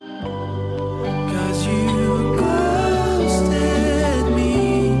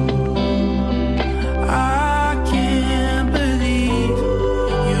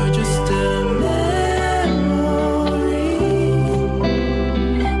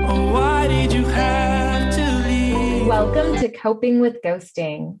Welcome to Coping with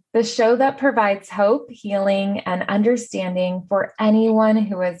Ghosting, the show that provides hope, healing, and understanding for anyone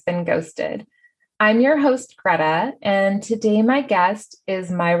who has been ghosted. I'm your host, Greta, and today my guest is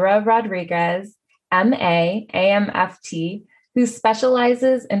Mayra Rodriguez, MA, AMFT, who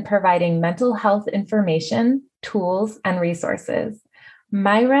specializes in providing mental health information, tools, and resources.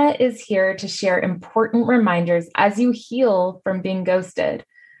 Mayra is here to share important reminders as you heal from being ghosted.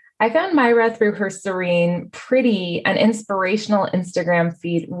 I found Mayra through her serene, pretty, and inspirational Instagram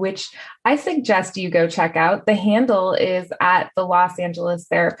feed, which I suggest you go check out. The handle is at the Los Angeles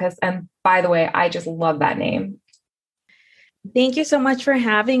Therapist. And by the way, I just love that name. Thank you so much for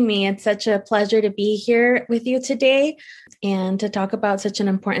having me. It's such a pleasure to be here with you today and to talk about such an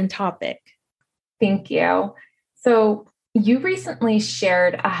important topic. Thank you. So, you recently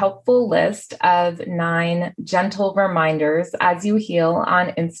shared a helpful list of 9 gentle reminders as you heal on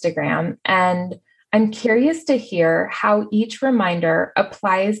Instagram. And I'm curious to hear how each reminder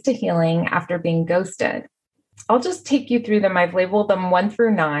applies to healing after being ghosted. I'll just take you through them. I've labeled them 1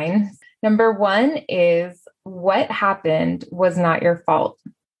 through 9. Number 1 is what happened was not your fault.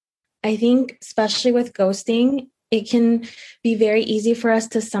 I think, especially with ghosting, it can be very easy for us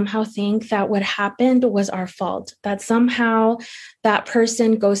to somehow think that what happened was our fault, that somehow that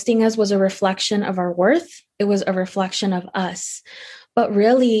person ghosting us was a reflection of our worth. It was a reflection of us. But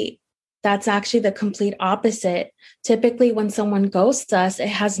really, that's actually the complete opposite. Typically, when someone ghosts us, it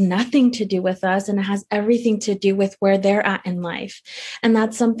has nothing to do with us and it has everything to do with where they're at in life. And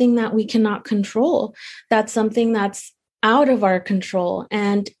that's something that we cannot control. That's something that's out of our control.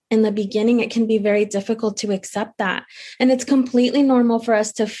 And in the beginning, it can be very difficult to accept that. And it's completely normal for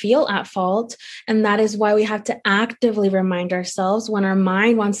us to feel at fault. And that is why we have to actively remind ourselves when our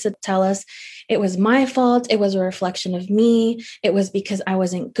mind wants to tell us, it was my fault, it was a reflection of me, it was because I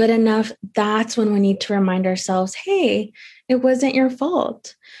wasn't good enough. That's when we need to remind ourselves, hey, it wasn't your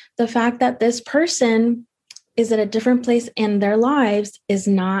fault. The fact that this person is at a different place in their lives is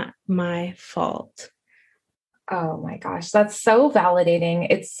not my fault. Oh my gosh, that's so validating.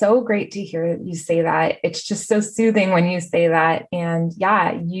 It's so great to hear you say that. It's just so soothing when you say that. And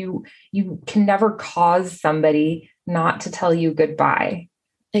yeah, you can never cause somebody not to tell you goodbye.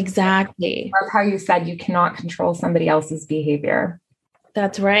 Exactly. That's how you said you cannot control somebody else's behavior.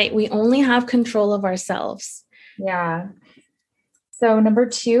 That's right. We only have control of ourselves. Yeah. So number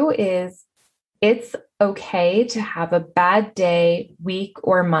 2 is it's okay to have a bad day, week,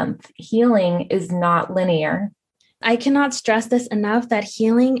 or month. Healing is not linear. I cannot stress this enough that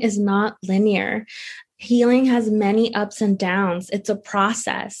healing is not linear. Healing has many ups and downs. It's a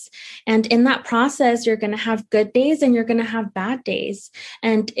process. And in that process, you're going to have good days and you're going to have bad days.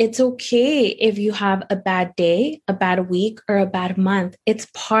 And it's okay if you have a bad day, a bad week, or a bad month. It's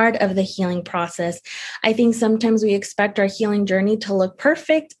part of the healing process. I think sometimes we expect our healing journey to look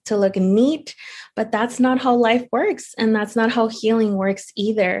perfect, to look neat, but that's not how life works. And that's not how healing works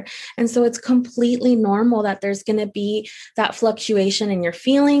either. And so it's completely normal that there's going to be that fluctuation in your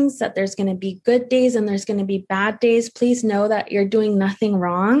feelings, that there's going to be good days and there's going to be bad days. Please know that you're doing nothing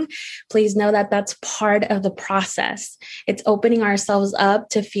wrong. Please know that that's part of the process. It's opening ourselves up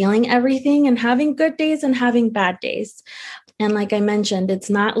to feeling everything and having good days and having bad days. And like I mentioned,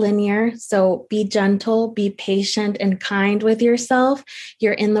 it's not linear. So be gentle, be patient and kind with yourself.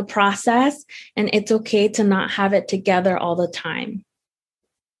 You're in the process and it's okay to not have it together all the time.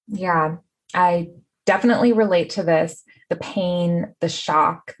 Yeah, I definitely relate to this. The pain, the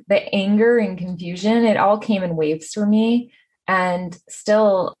shock, the anger and confusion, it all came in waves for me. And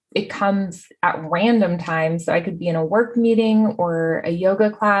still, it comes at random times. So I could be in a work meeting or a yoga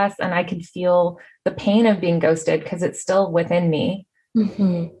class, and I could feel the pain of being ghosted because it's still within me.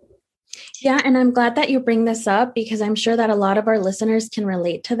 Mm-hmm. Yeah, and I'm glad that you bring this up because I'm sure that a lot of our listeners can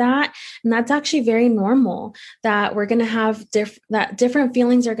relate to that. And that's actually very normal that we're going to have different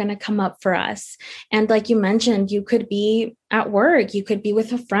feelings are going to come up for us. And like you mentioned, you could be at work, you could be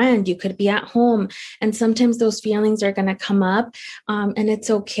with a friend, you could be at home. And sometimes those feelings are going to come up. And it's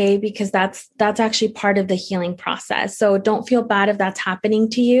okay because that's actually part of the healing process. So don't feel bad if that's happening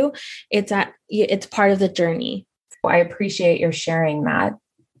to you. It's part of the journey. I appreciate your sharing that.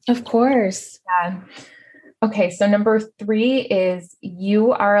 Of course. Yeah. Okay, so number 3 is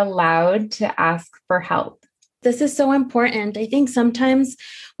you are allowed to ask for help. This is so important. I think sometimes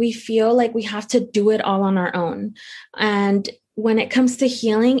we feel like we have to do it all on our own. And when it comes to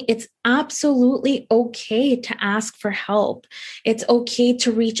healing, it's absolutely okay to ask for help. It's okay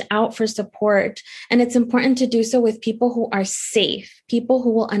to reach out for support. And it's important to do so with people who are safe, people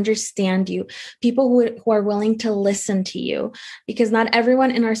who will understand you, people who are willing to listen to you, because not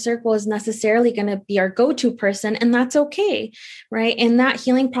everyone in our circle is necessarily going to be our go-to person. And that's okay, right? In that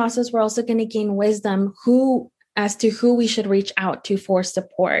healing process, we're also going to gain wisdom as to who we should reach out to for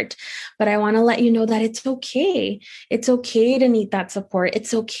support. But I want to let you know that it's okay. It's okay to need that support.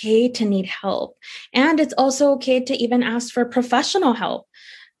 It's okay to need help. And it's also okay to even ask for professional help.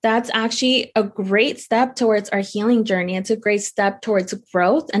 That's actually a great step towards our healing journey. It's a great step towards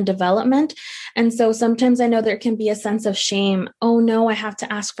growth and development. And so sometimes I know there can be a sense of shame. Oh no, I have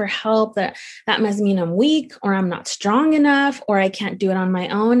to ask for help. That must mean I'm weak, or I'm not strong enough, or I can't do it on my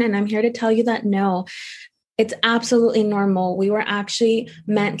own. And I'm here to tell you that no, it's absolutely normal. We were actually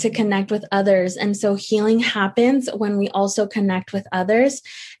meant to connect with others. And so healing happens when we also connect with others.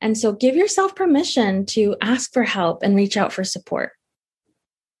 And so give yourself permission to ask for help and reach out for support.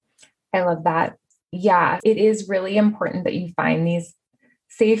 I love that. Yeah, it is really important that you find these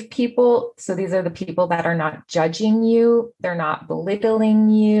safe people. So these are the people that are not judging you. They're not belittling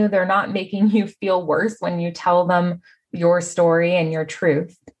you. They're not making you feel worse when you tell them your story and your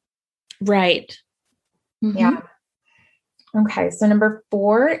truth. Right. Mm-hmm. Yeah. Okay. So number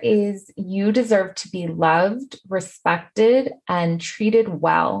 4 is you deserve to be loved, respected, and treated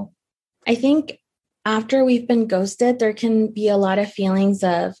well. I think after we've been ghosted, there can be a lot of feelings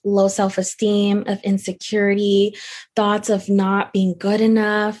of low self-esteem, of insecurity, thoughts of not being good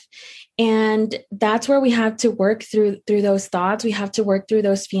enough. And that's where we have to work through those thoughts. We have to work through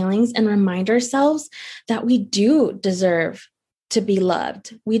those feelings and remind ourselves that we do deserve to be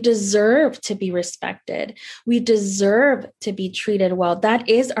loved. We deserve to be respected. We deserve to be treated well. That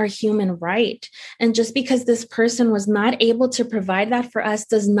is our human right. And just because this person was not able to provide that for us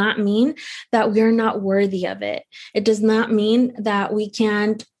does not mean that we're not worthy of it. It does not mean that we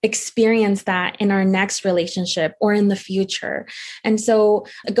can't experience that in our next relationship or in the future. And so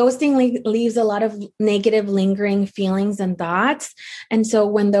ghosting leaves a lot of negative lingering feelings and thoughts. And so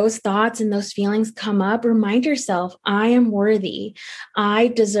when those thoughts and those feelings come up, remind yourself, I am worthy. I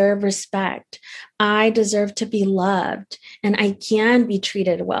deserve respect. I deserve to be loved, and I can be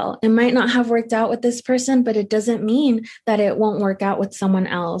treated well. It might not have worked out with this person, but it doesn't mean that it won't work out with someone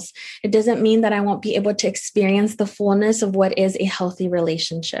else. It doesn't mean that I won't be able to experience the fullness of what is a healthy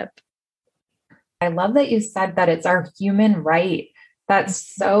relationship. I love that you said that it's our human right.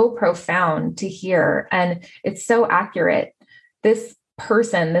 That's so profound to hear. And it's so accurate. This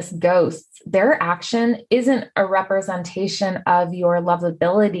person, this ghost, their action isn't a representation of your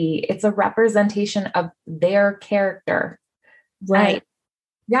lovability. It's a representation of their character. Right. And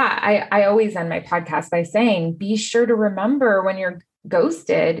yeah. I always end my podcast by saying, be sure to remember when you're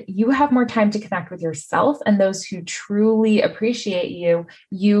ghosted, you have more time to connect with yourself and those who truly appreciate you.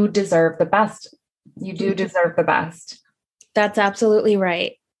 You deserve the best. You do deserve the best. That's absolutely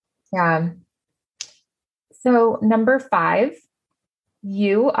right. Yeah. So number 5,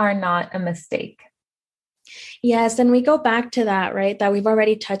 you are not a mistake. Yes. And we go back to that, right? That we've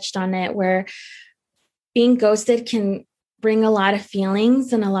already touched on it, where being ghosted can bring a lot of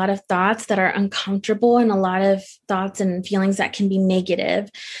feelings and a lot of thoughts that are uncomfortable, and a lot of thoughts and feelings that can be negative.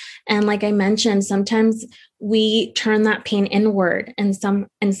 And like I mentioned, sometimes we turn that pain inward, and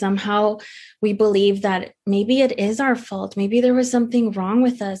somehow we believe that maybe it is our fault. Maybe there was something wrong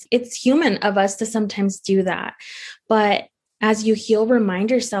with us. It's human of us to sometimes do that. But as you heal,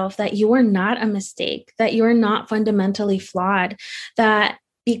 remind yourself that you are not a mistake, that you are not fundamentally flawed, that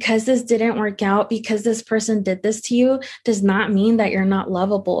because this didn't work out, because this person did this to you, does not mean that you're not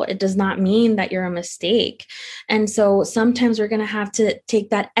lovable. It does not mean that you're a mistake. And so sometimes we're going to have to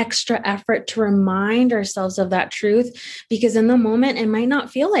take that extra effort to remind ourselves of that truth, because in the moment, it might not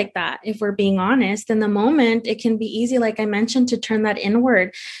feel like that. If we're being honest, in the moment, it can be easy, like I mentioned, to turn that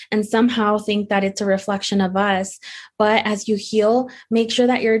inward and somehow think that it's a reflection of us. But as you heal, make sure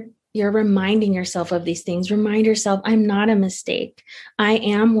that you're reminding yourself of these things. Remind yourself, I'm not a mistake. I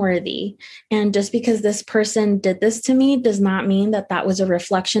am worthy. And just because this person did this to me does not mean that that was a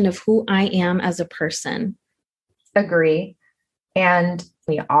reflection of who I am as a person. Agree. And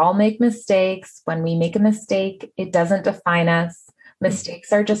we all make mistakes. When we make a mistake, it doesn't define us.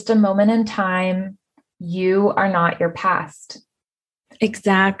 Mistakes are just a moment in time. You are not your past.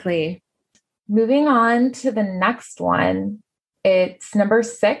 Exactly. Moving on to the next one. It's number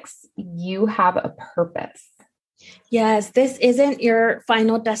 6. You have a purpose. Yes, this isn't your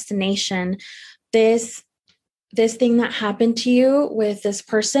final destination. This this thing that happened to you with this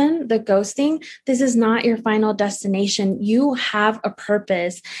person, the ghosting, this is not your final destination. You have a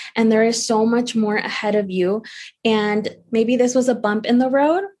purpose and there is so much more ahead of you. And maybe this was a bump in the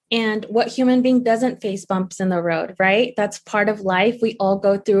road. And what human being doesn't face bumps in the road, right? That's part of life. We all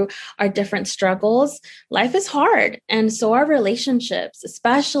go through our different struggles. Life is hard. And so are relationships,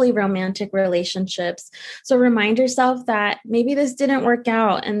 especially romantic relationships. So remind yourself that maybe this didn't work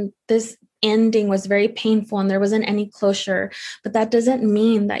out and this ending was very painful and there wasn't any closure, but that doesn't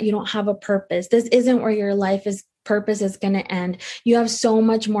mean that you don't have a purpose. This isn't where your purpose is going to end. You have so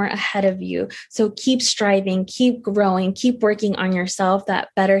much more ahead of you. So keep striving, keep growing, keep working on yourself, that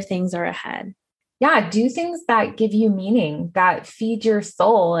better things are ahead. Yeah, do things that give you meaning, that feed your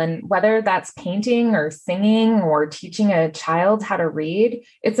soul. And whether that's painting or singing or teaching a child how to read,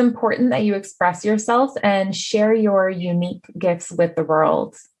 it's important that you express yourself and share your unique gifts with the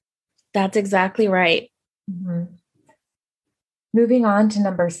world. That's exactly right. Mm-hmm. Moving on to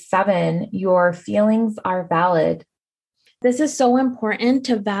number 7, your feelings are valid. This is so important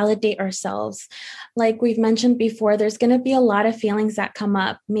to validate ourselves. Like we've mentioned before, there's going to be a lot of feelings that come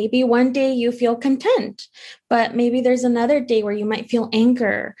up. Maybe one day you feel content, but maybe there's another day where you might feel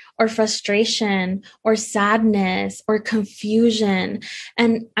anger or frustration or sadness or confusion.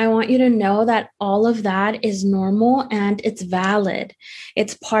 And I want you to know that all of that is normal and it's valid.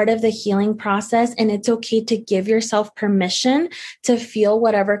 It's part of the healing process, and it's okay to give yourself permission to feel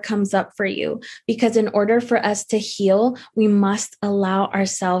whatever comes up for you. Because in order for us to heal, we must allow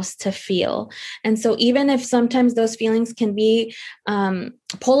ourselves to feel. And so even if sometimes those feelings can be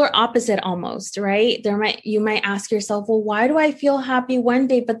polar opposite almost, right? You might ask yourself, well, why do I feel happy one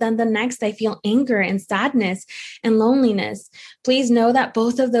day, but then the next I feel anger and sadness and loneliness? Please know that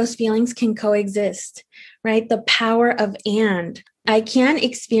both of those feelings can coexist, right? The power of and. I can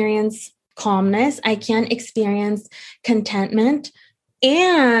experience calmness. I can experience contentment,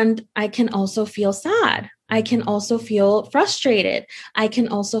 and I can also feel sad. I can also feel frustrated. I can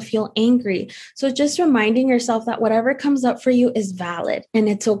also feel angry. So just reminding yourself that whatever comes up for you is valid and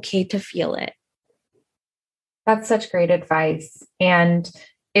it's okay to feel it. That's such great advice. And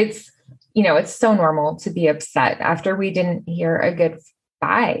it's so normal to be upset after we didn't hear a good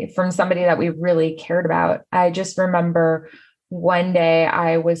bye from somebody that we really cared about. I just remember one day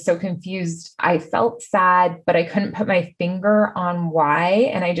I was so confused. I felt sad, but I couldn't put my finger on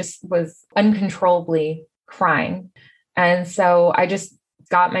why. And I just was uncontrollably crying. And so I just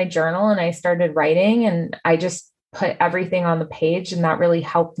got my journal and I started writing, and I just put everything on the page. And that really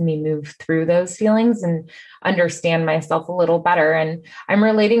helped me move through those feelings and understand myself a little better. And I'm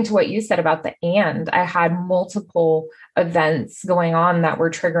relating to what you said about the and. I had multiple events going on that were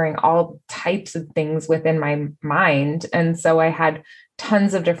triggering all types of things within my mind. And so I had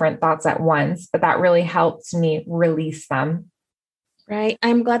tons of different thoughts at once, but that really helped me release them. Right.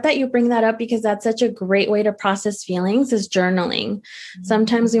 I'm glad that you bring that up, because that's such a great way to process feelings is journaling. Mm-hmm.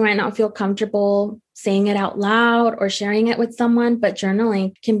 Sometimes we might not feel comfortable saying it out loud or sharing it with someone, but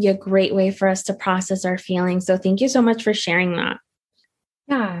journaling can be a great way for us to process our feelings. So thank you so much for sharing that.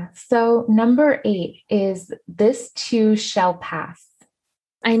 Yeah. So number 8 is this too shall pass.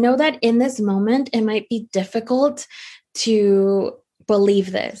 I know that in this moment, it might be difficult to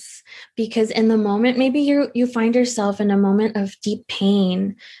believe this, because in the moment, maybe you find yourself in a moment of deep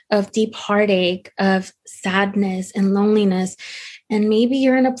pain, of deep heartache, of sadness and loneliness. And maybe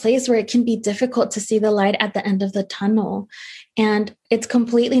you're in a place where it can be difficult to see the light at the end of the tunnel. And it's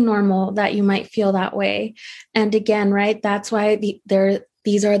completely normal that you might feel that way. And again, right, that's why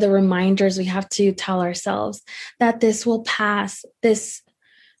these are the reminders we have to tell ourselves that this will pass. This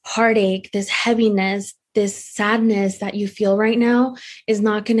heartache, this heaviness, this sadness that you feel right now is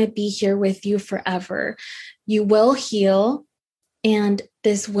not going to be here with you forever. You will heal and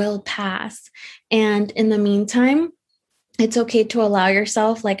this will pass. And in the meantime, it's okay to allow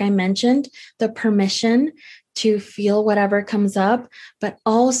yourself, like I mentioned, the permission to feel whatever comes up, but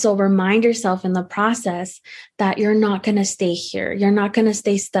also remind yourself in the process that you're not going to stay here. You're not going to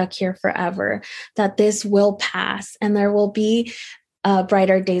stay stuck here forever, that this will pass and there will be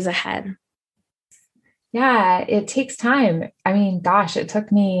brighter days ahead. Yeah, it takes time. I mean, gosh, it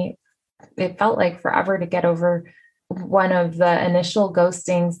felt like forever to get over one of the initial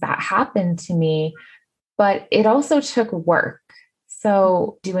ghostings that happened to me, but it also took work.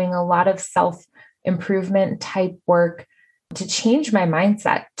 So doing a lot of self-improvement type work to change my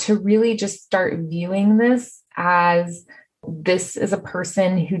mindset, to really just start viewing this as this is a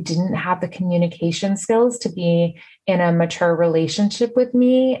person who didn't have the communication skills to be in a mature relationship with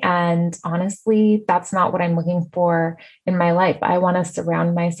me. And honestly, that's not what I'm looking for in my life. I want to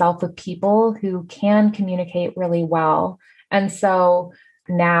surround myself with people who can communicate really well. And so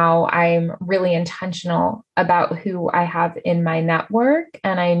now I'm really intentional about who I have in my network,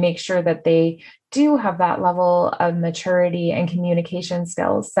 and I make sure that they do have that level of maturity and communication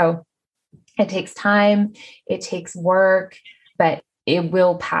skills. So it takes time, it takes work, but it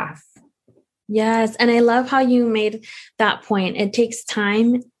will pass. Yes. And I love how you made that point. It takes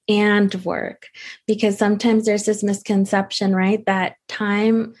time and work, because sometimes there's this misconception, right? That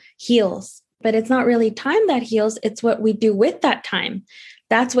time heals, but it's not really time that heals. It's what we do with that time.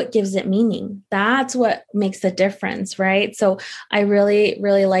 That's what gives it meaning. That's what makes the difference, right? So I really,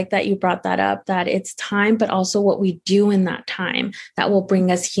 really like that you brought that up, that it's time, but also what we do in that time that will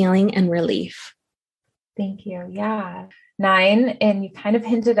bring us healing and relief. Thank you. Yeah. 9, and you kind of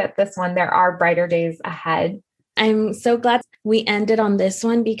hinted at this one, there are brighter days ahead. I'm so glad we ended on this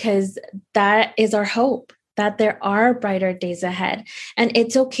one, because that is our hope, that there are brighter days ahead. And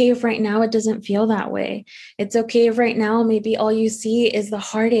it's okay if right now it doesn't feel that way. It's okay if right now maybe all you see is the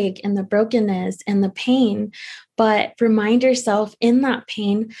heartache and the brokenness and the pain. But remind yourself in that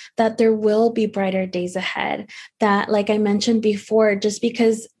pain that there will be brighter days ahead. That, like I mentioned before, just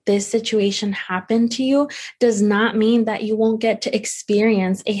because this situation happened to you does not mean that you won't get to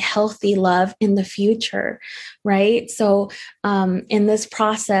experience a healthy love in the future, right? So in this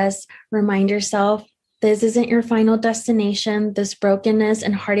process, remind yourself, this isn't your final destination. This brokenness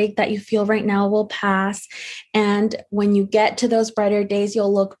and heartache that you feel right now will pass. And when you get to those brighter days,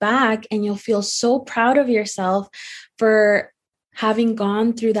 you'll look back and you'll feel so proud of yourself for having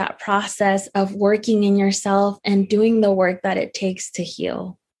gone through that process of working in yourself and doing the work that it takes to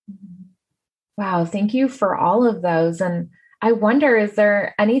heal. Wow. Thank you for all of those. And I wonder, is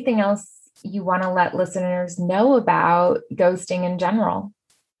there anything else you want to let listeners know about ghosting in general?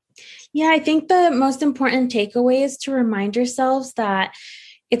 Yeah, I think the most important takeaway is to remind yourselves that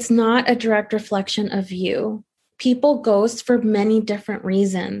it's not a direct reflection of you. People ghost for many different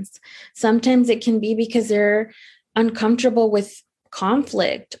reasons. Sometimes it can be because they're uncomfortable with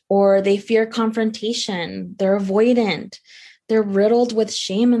conflict, or they fear confrontation, they're avoidant, they're riddled with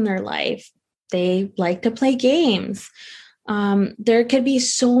shame in their life, they like to play games. There could be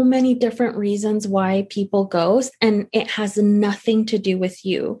so many different reasons why people ghost, and it has nothing to do with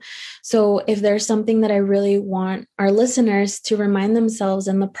you. So if there's something that I really want our listeners to remind themselves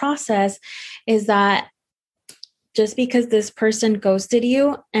in the process, is that just because this person ghosted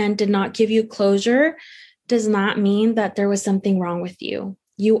you and did not give you closure does not mean that there was something wrong with you.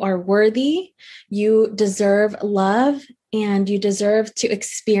 You are worthy, you deserve love, and you deserve to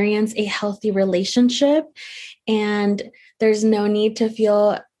experience a healthy relationship. And there's no need to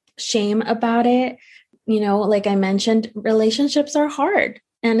feel shame about it. You know, like I mentioned, relationships are hard,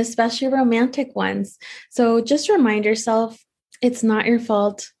 and especially romantic ones. So just remind yourself, it's not your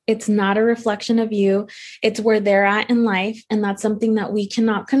fault. It's not a reflection of you. It's where they're at in life. And that's something that we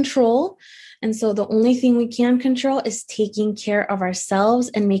cannot control. And so the only thing we can control is taking care of ourselves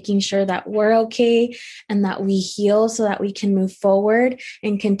and making sure that we're okay and that we heal so that we can move forward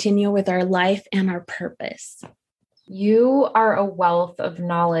and continue with our life and our purpose. You are a wealth of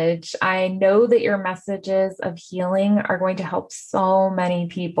knowledge. I know that your messages of healing are going to help so many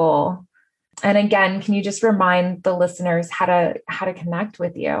people. And again, can you just remind the listeners how to connect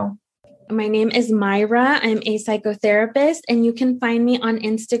with you? My name is Myra. I'm a psychotherapist, and you can find me on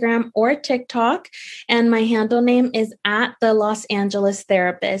Instagram or TikTok. And my handle name is at the Los Angeles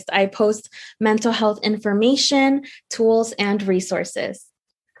Therapist. I post mental health information, tools, and resources.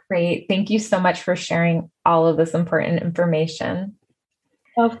 Great. Thank you so much for sharing all of this important information.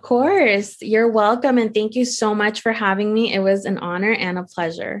 Of course. You're welcome. And thank you so much for having me. It was an honor and a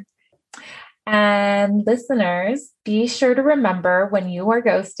pleasure. And listeners, be sure to remember, when you are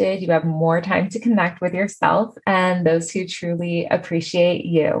ghosted, you have more time to connect with yourself and those who truly appreciate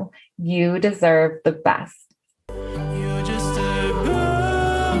you. You deserve the best.